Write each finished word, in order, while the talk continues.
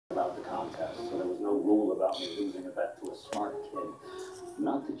rule about me losing a bet to a smart kid.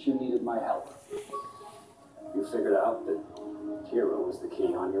 Not that you needed my help. You figured out that Kira was the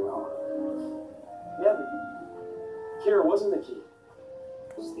key on your own. Yeah, but Kira wasn't the key.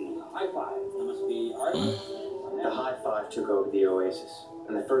 It was the high five. That must be Artemis. The high five took over the Oasis,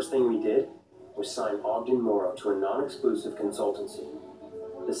 and the first thing we did was sign Ogden Morrow to a non-exclusive consultancy.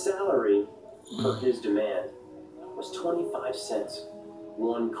 The salary, per his demand, was 25 cents,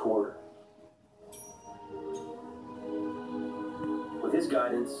 1/4. With his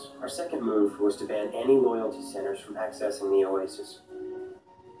guidance, our second move was to ban any loyalty centers from accessing the Oasis.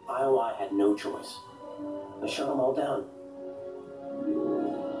 IOI had no choice. They shut them all down.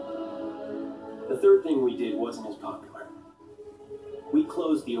 The third thing we did wasn't as popular. We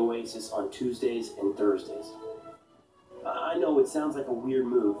closed the Oasis on Tuesdays and Thursdays. I know it sounds like a weird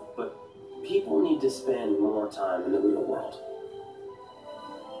move, but people need to spend more time in the real world.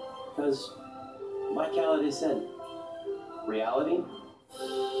 Because, like Halliday said, reality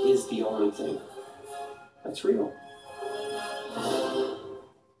is the only thing that's real.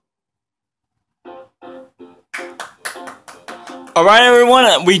 Alright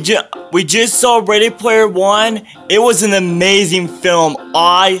everyone, we just saw Ready Player One. It was an amazing film.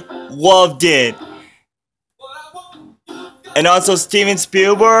 I loved it. And also Steven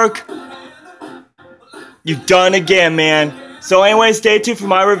Spielberg, you've done it again, man. So anyway, stay tuned for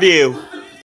my review.